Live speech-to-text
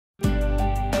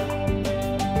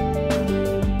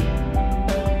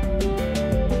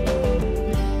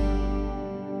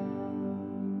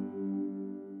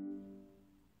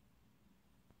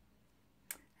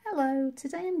So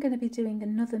today I'm going to be doing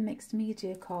another mixed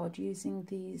media card using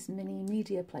these mini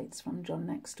media plates from John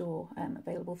Next Door,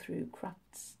 available through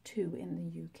Crafts2 in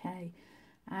the UK.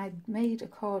 I made a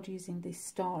card using the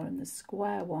star and the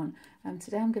square one, and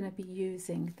today I'm going to be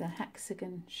using the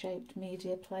hexagon shaped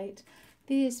media plate.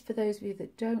 These, for those of you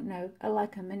that don't know, are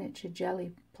like a miniature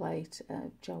jelly plate,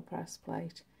 gel press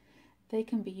plate. They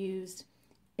can be used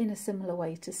in a similar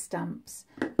way to stamps,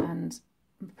 and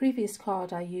in the previous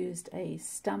card I used a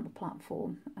stamp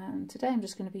platform, and today I'm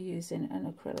just going to be using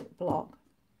an acrylic block.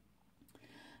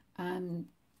 I'm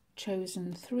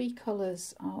chosen 3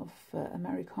 colours of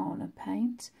Americana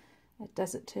paint,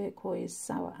 desert turquoise,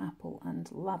 sour apple and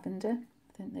lavender.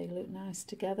 I think they look nice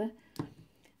together.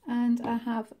 And I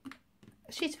have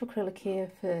a sheet of acrylic here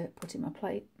for putting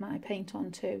my paint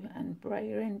onto and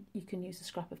brayering. You can use a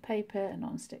scrap of paper, a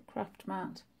non-stick craft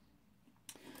mat,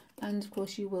 and of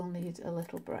course you will need a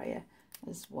little brayer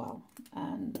as well.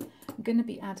 And I'm going to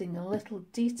be adding a little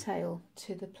detail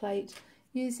to the plate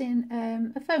using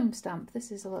a foam stamp.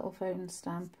 This is a little foam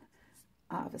stamp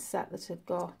out of a set that I've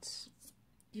got.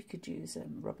 You could use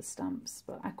rubber stamps,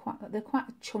 but they're quite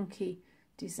a chunky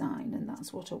design, and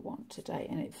that's what I want today,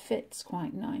 and it fits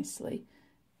quite nicely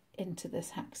into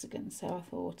this hexagon, so I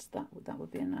thought that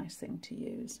would be a nice thing to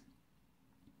use.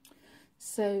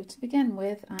 So to begin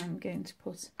with, I'm going to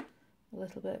put a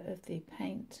little bit of the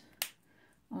paint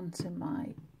onto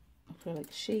my acrylic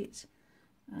sheet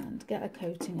and get a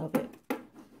coating of it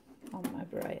on my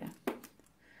brayer,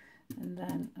 and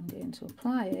then I'm going to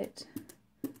apply it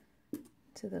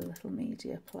to the little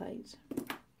media plate.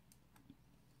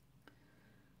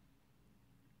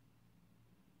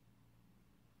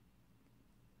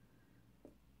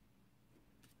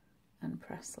 And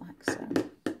press like so.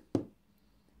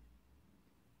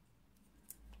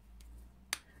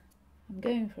 I'm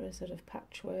going for a sort of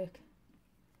patchwork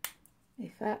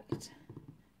effect.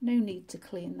 No need to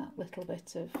clean that little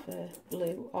bit of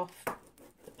blue off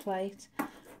the plate.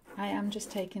 I am just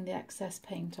taking the excess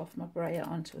paint off my brayer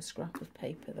onto a scrap of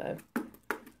paper though.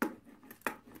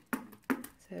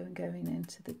 So I'm going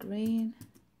into the green.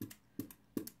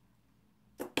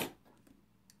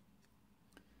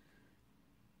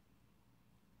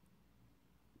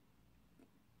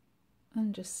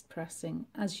 And just pressing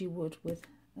as you would with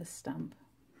a stamp.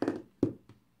 I'm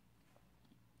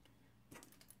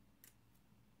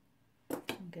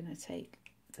going to take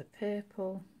the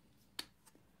purple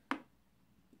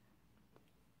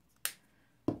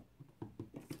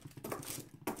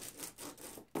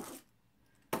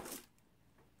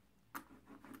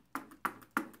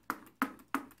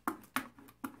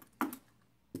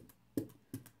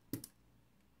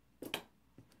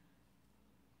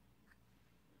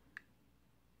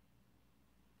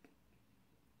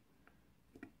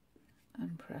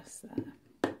and press there.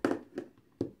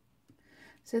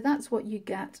 So that's what you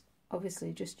get,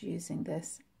 obviously, just using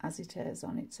this as it is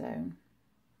on its own.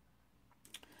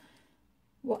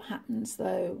 What happens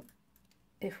though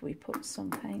if we put some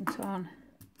paint on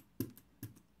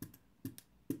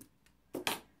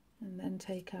and then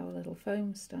take our little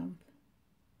foam stamp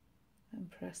and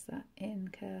press that in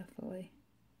carefully?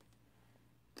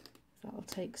 That'll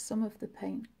take some of the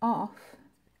paint off,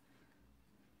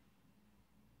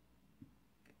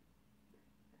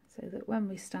 so that when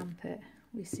we stamp it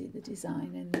we see the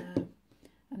design in there,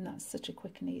 and that's such a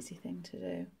quick and easy thing to do.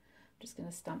 I'm just going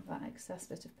to stamp that excess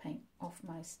bit of paint off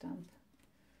my stamp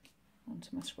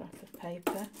onto my scrap of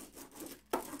paper,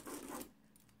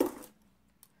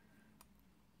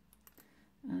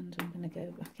 and I'm going to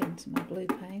go back into my blue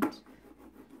paint.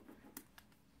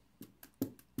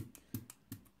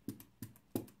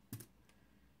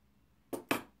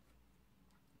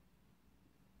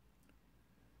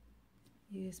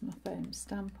 Use my foam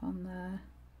stamp on there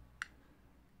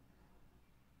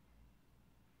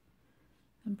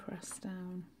and press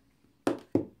down. I'm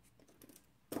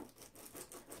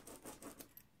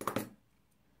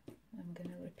going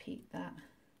to repeat that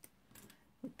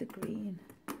with the green.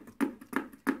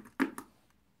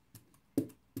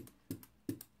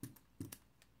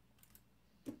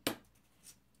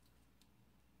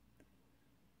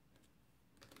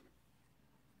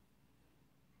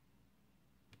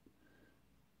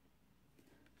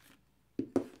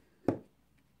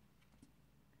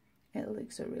 It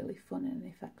looks a really fun and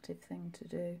effective thing to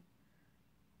do.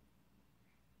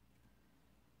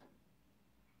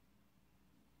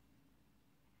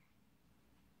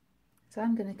 So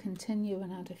I'm going to continue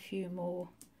and add a few more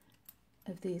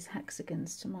of these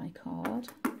hexagons to my card.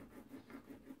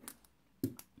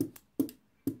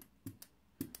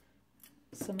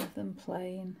 Some of them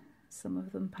plain, some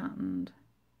of them patterned.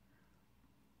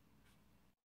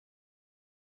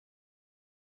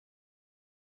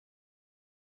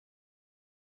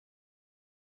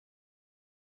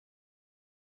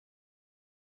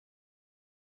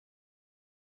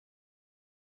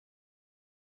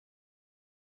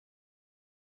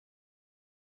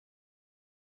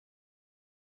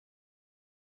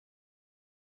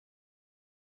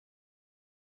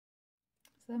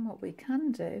 Then what we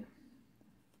can do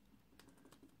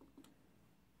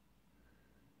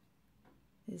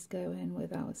is go in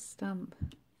with our stamp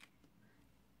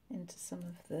into some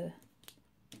of the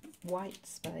white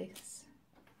space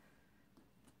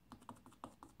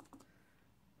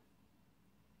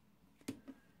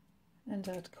and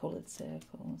add coloured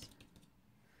circles.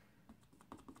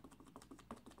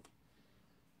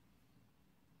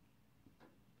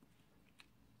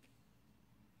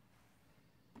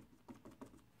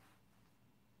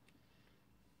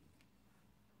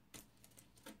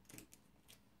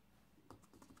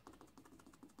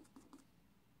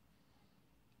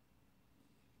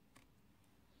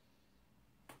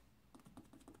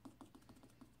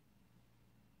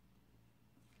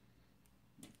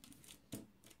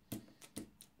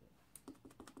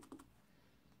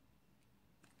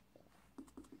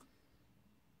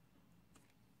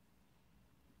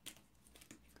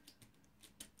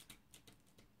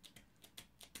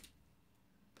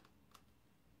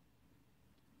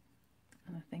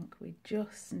 And I think we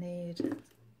just need to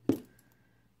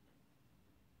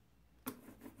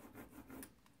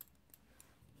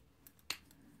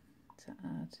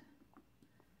add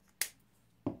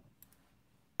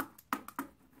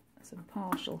some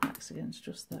partial hexagons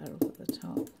just there up at the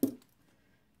top,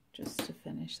 just to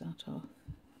finish that off.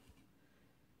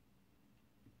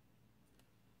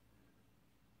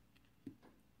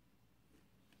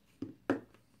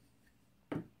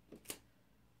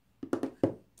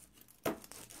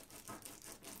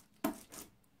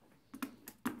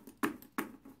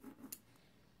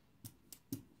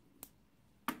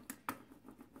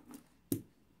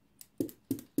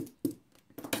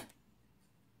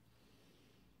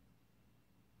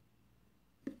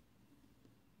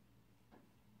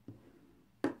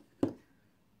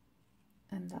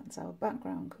 And that's our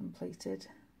background completed,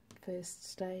 first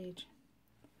stage.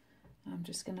 I'm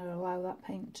just going to allow that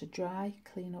paint to dry,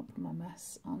 clean up my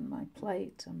mess on my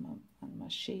plate and my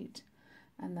sheet,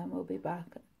 and then we'll be back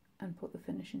and put the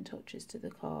finishing touches to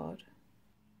the card.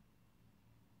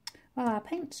 Well, our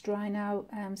paint's dry now,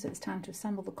 so it's time to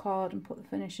assemble the card and put the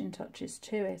finishing touches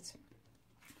to it.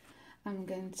 I'm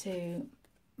going to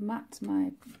mat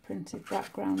my printed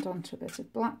background onto a bit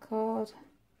of black card.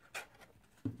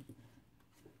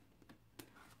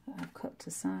 I've cut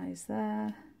to size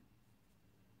there.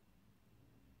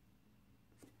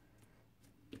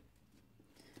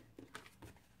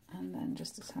 And then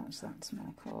just attach that to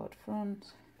my card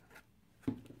front.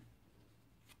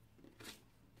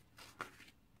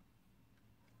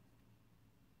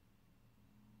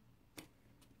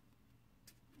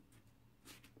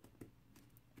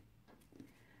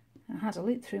 I had a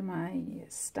look through my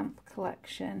stamp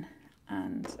collection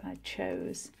and I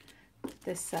chose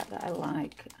this set that I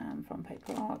like from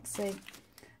paper Artsy.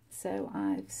 So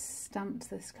I've stamped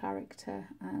this character,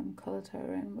 coloured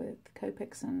her in with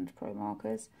Copics and Pro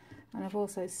markers, and I've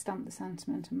also stamped the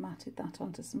sentiment and matted that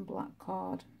onto some black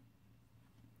card.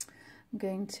 I'm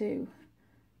going to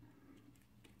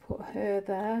put her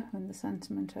there and the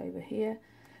sentiment over here,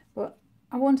 but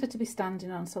I want her to be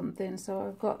standing on something, so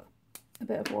I've got a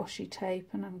bit of washi tape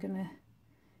and I'm going to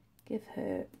give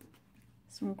her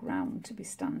some ground to be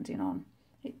standing on.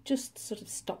 It just sort of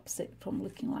stops it from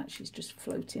looking like she's just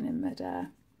floating in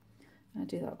midair. I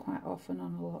do that quite often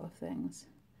on a lot of things.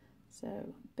 So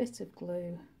a bit of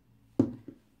glue, pop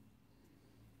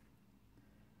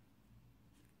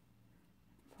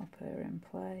her in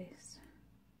place.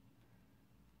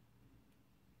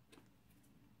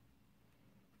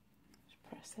 Just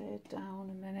press her down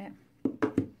a minute.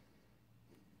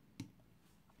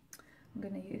 I'm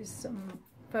going to use some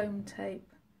foam tape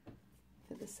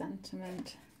for the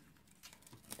sentiment,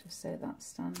 just so that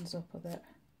stands up a bit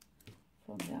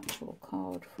from the actual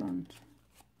card front.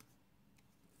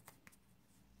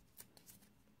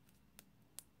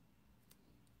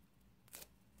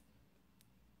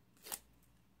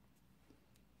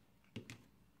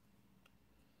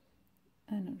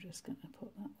 And I'm just going to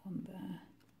put that one there.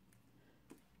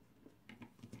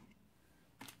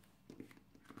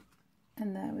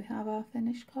 And there we have our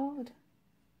finished card.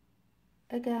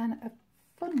 Again, a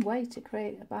fun way to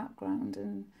create a background,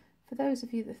 and for those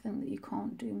of you that think that you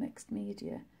can't do mixed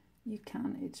media, you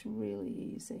can. It's really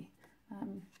easy.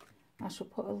 I shall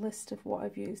put a list of what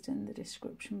I've used in the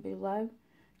description below.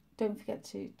 Don't forget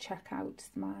to check out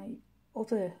my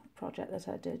other project that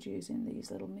I did using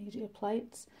these little media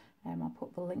plates. I'll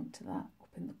put the link to that up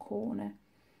in the corner.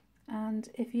 And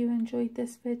if you enjoyed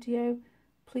this video,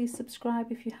 please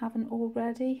subscribe if you haven't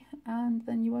already, and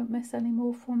then you won't miss any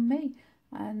more from me.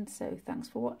 And so thanks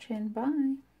for watching.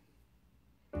 Bye.